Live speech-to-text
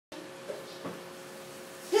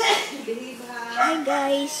Hi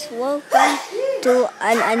guys, welcome to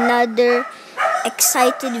another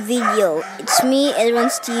excited video. It's me,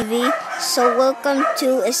 Elrond's TV. So welcome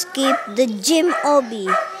to Escape the Gym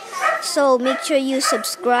Obby. So make sure you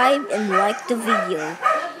subscribe and like the video.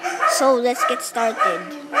 So let's get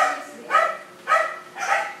started.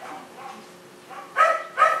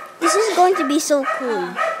 This is going to be so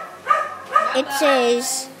cool. It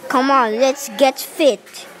says, "Come on, let's get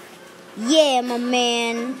fit." Yeah, my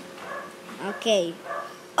man. Okay.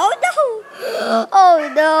 Oh no! Oh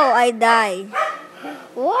no, I died.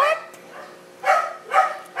 What?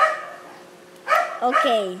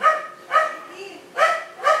 Okay.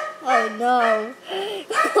 Oh no.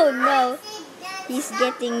 Oh no. He's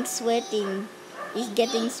getting sweating. He's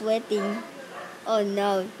getting sweating. Oh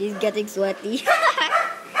no, he's getting sweaty.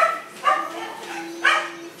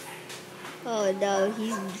 Oh no, he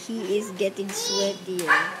is getting sweatier.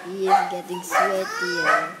 He is getting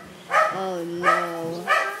sweatier. Oh no.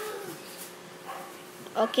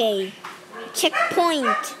 Okay.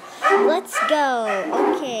 Checkpoint. Let's go.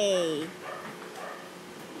 Okay.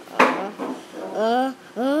 Oh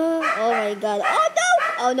my god.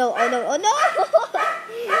 Oh no. Oh no. Oh no. Oh no.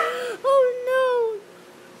 Oh no.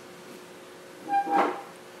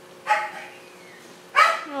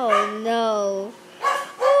 Oh no.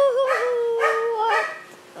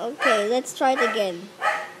 Okay, let's try it again.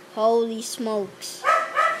 Holy smokes.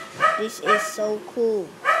 This is so cool.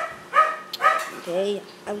 Okay,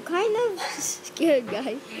 I'm kind of scared,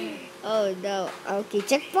 guys. Oh no. Okay,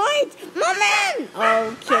 checkpoint! My man!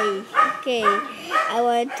 Okay. I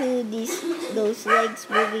want to those legs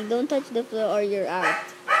moving. Don't touch the floor or you're out.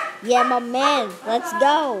 Yeah, my man. Let's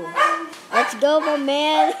go. Let's go, my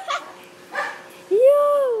man.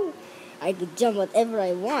 Yo! I could jump whatever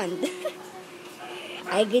I want.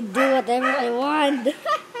 I can do whatever I want.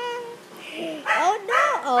 Oh no!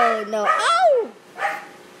 Oh no! Ow!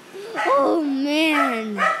 Oh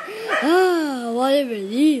man! Ah, what a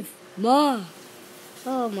relief, Ma!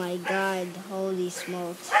 Oh my God! Holy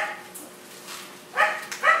smokes!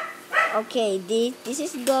 Okay, this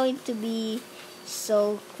is going to be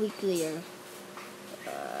so quickly.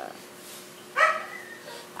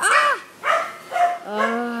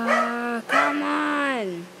 Come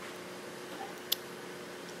on!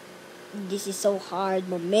 This is so hard,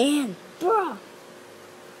 my man, bro.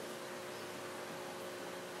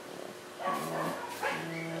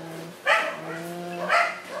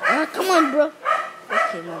 Come on, bro.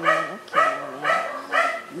 Okay, my man.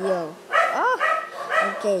 Yo.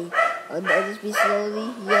 Okay. I'll just be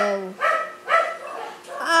slowly. Yo.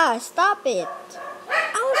 Stop it.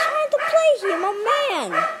 I was trying to play here, my man.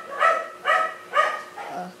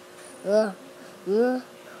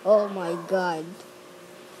 Oh my God.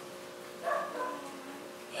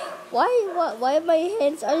 Why my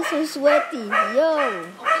hands are so sweaty? Yo.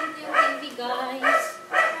 Open your TV, guys.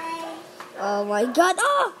 Oh my God.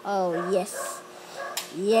 Oh yes.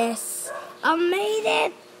 Yes. I made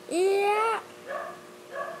it. Yeah.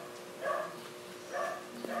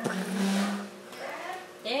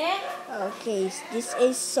 Okay, this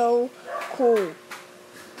is so cool.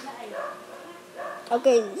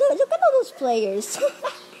 Okay, look at all those players.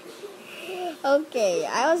 Okay,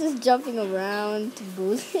 I was just jumping around to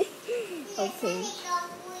boost. Okay.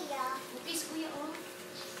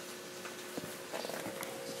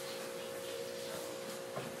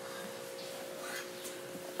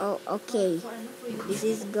 Oh, okay. This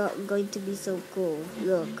is going to be so cool.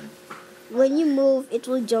 Look. When you move, it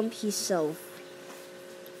will jump himself.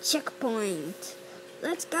 Checkpoint.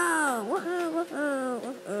 Let's go.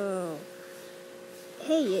 Woohoo.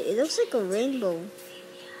 Hey, it looks like a rainbow.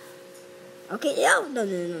 Okay, yo. No.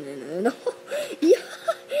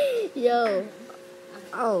 Yo.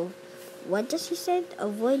 Oh. What does he said?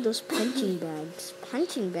 Avoid those punching bags.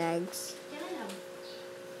 Punching bags?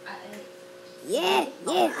 Yeah,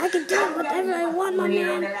 I can do whatever I want, my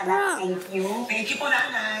man.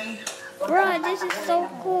 Bro, this is so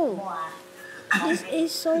cool. This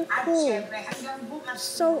is so cool.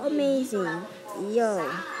 So amazing. Yo.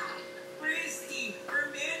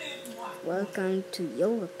 Welcome to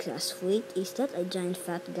yoga class. Wait, is that a giant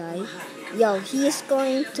fat guy? Yo, he is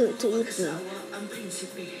going to eat me.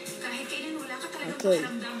 Okay.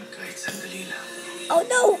 Oh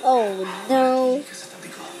no! Oh no!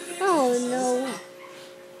 Oh no!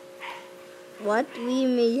 What? We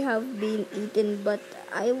may have been eaten, but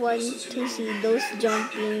I want to see those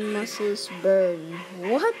jumping muscles burn.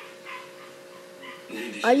 What?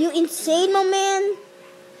 Are you insane, my man?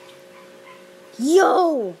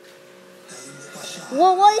 Yo!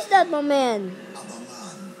 What is that, my man?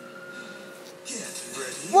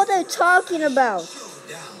 What are you talking about?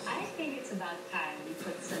 I think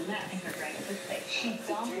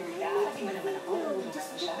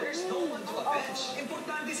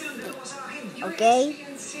Okay?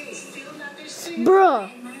 Bro!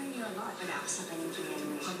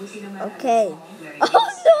 Okay. Oh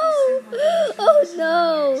no! Oh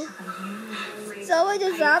no! So what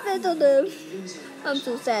just happened to them? I'm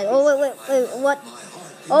so sad. Oh wait, what?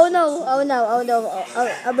 Oh no, oh no, oh no.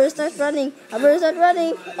 I better start running. I better start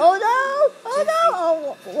running. Oh no! Oh no!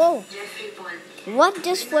 Oh, whoa. What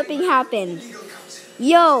just flipping happened?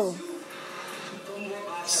 Yo!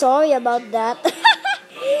 Sorry about that.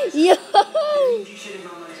 Yo!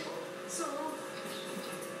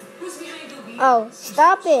 Oh,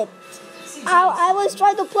 stop it. I was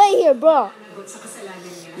trying to play here, bro.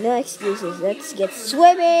 No excuses. Let's get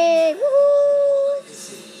swimming. Woo!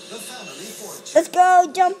 Let's go,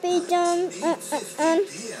 jumpy jump.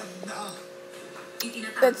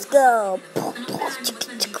 Let's go.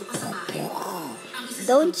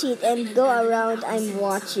 Don't cheat and go around. I'm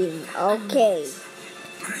watching. Okay.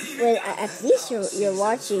 Well, at least you're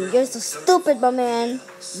watching. You're so stupid, my man.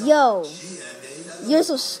 Yo, you're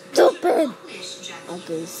so stupid.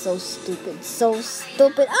 Okay, so stupid, so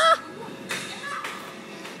stupid. Ah!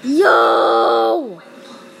 Yo!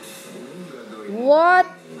 What?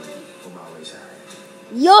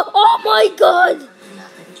 Yo! Oh my God!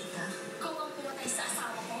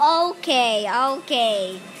 Okay.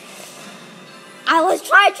 I was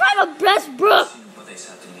trying my best, bro.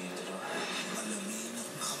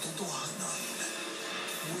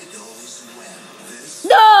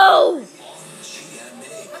 No!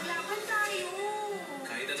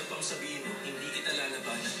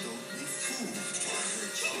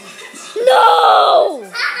 No!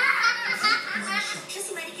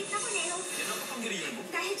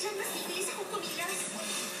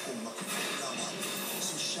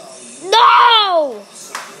 No!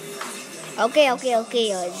 Okay.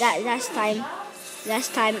 That last time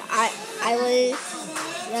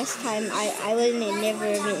I will never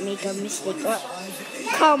make a mistake.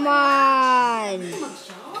 Come on!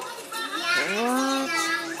 What?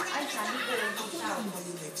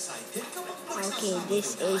 Okay,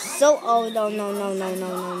 this is so. Oh no!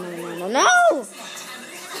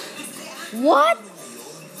 What?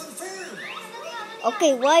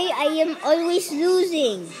 Okay, why I am always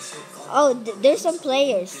losing? Oh, there's some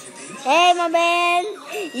players. Hey, my man!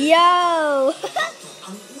 Yo!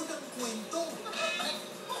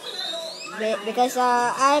 Because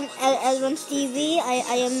I'm Elrond TV.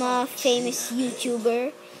 I am a famous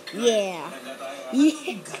YouTuber. Yeah.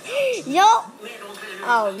 Yo!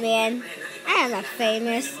 Oh man, I am not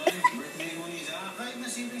famous.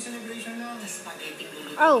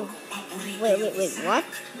 Oh, wait, what?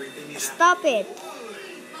 Stop it.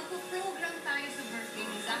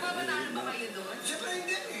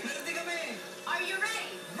 Are you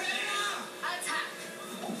ready? Attack!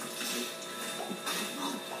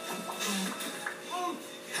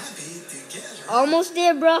 Almost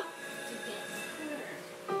there, bro.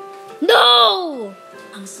 No!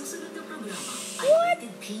 Ang susunod na programa ay What?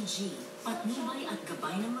 rated PG. Patnubay at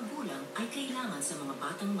gabay ng magulang ay kailangan sa mga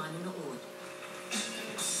batang manonood.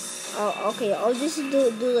 Oh, okay. I'll just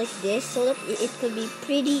do like this so that it could be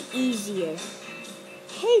pretty easier.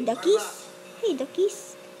 Hey, duckies. Hey,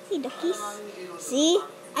 duckies. See?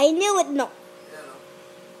 I knew it. No.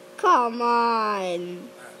 Come on.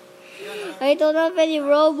 I don't have any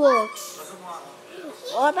Robux.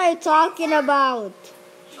 What are you talking about?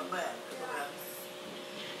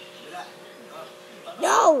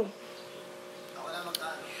 No!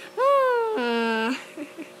 Ah.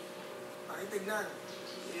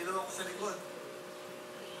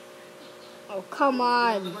 Oh, come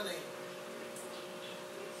on.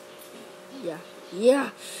 Yeah.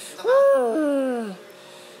 Ah.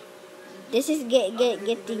 This is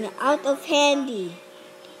getting out of handy.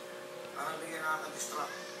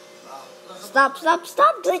 Stop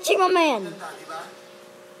glitching, my man.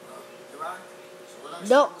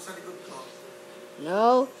 No.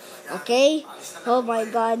 Okay. Oh my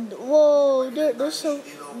God. Whoa.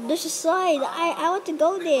 There's a slide. I want to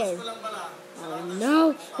go there. Oh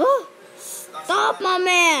no. Oh. Stop, my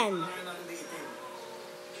man.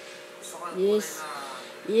 Yes.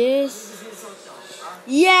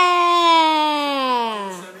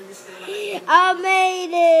 Yeah. I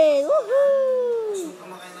made it. Woohoo.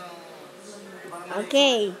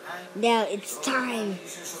 Okay. Now it's time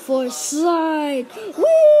for slide. Woo!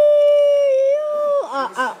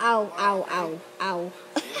 Ow.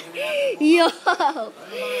 Yo!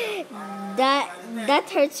 That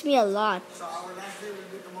hurts me a lot.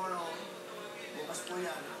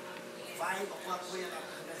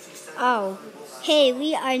 Ow. Hey,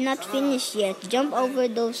 we are not finished yet. Jump over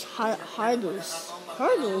those hurdles.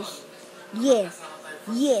 Hurdles? Yeah.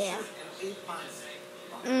 Yeah.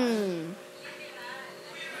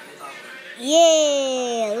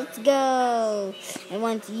 Yeah, let's go. I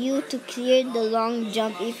want you to clear the long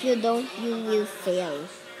jump. If you don't, you will fail.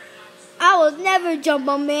 I will never jump,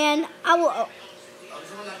 my man. I will.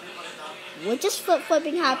 What just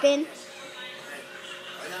flipping happened?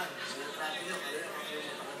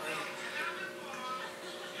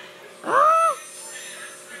 Ah!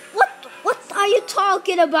 What are you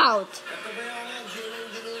talking about?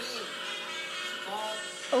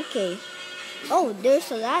 Okay. Oh,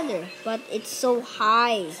 there's a ladder, but it's so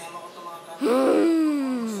high.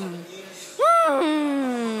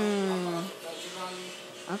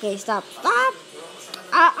 Okay, stop.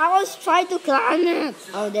 I was trying to climb it.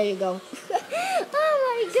 Oh, there you go. Oh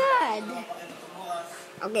my god.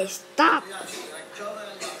 Okay, stop.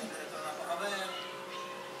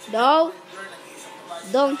 No.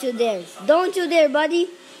 Don't you dare. Don't you dare, buddy.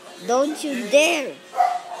 Don't you dare.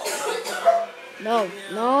 No.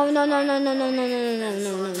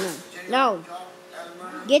 No.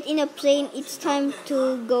 Get in a plane. It's time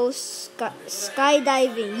to go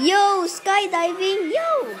skydiving. Yo, skydiving.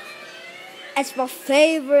 Yo. It's my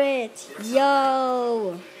favorite.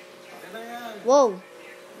 Yo. Whoa.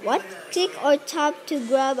 What? Click or tap to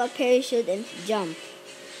grab a parachute and jump.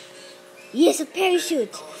 Yes, a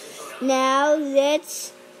parachute. Now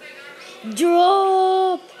let's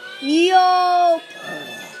drop. Yo.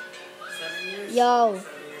 Yo.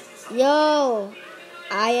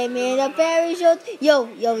 I am in a parachute. Yo.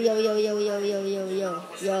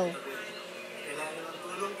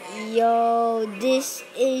 Yo, this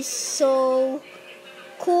is so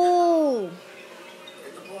cool.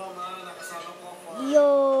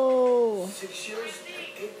 Yo. 6 years and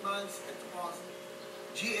 8 months at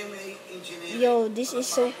GMA Engineering. Yo, this is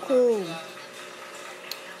so cool.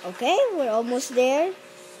 Okay, we're almost there.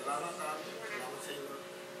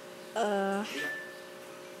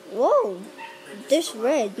 Whoa, there's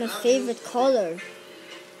red, my favorite color.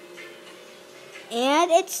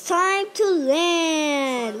 And it's time to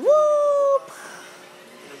land. Woo!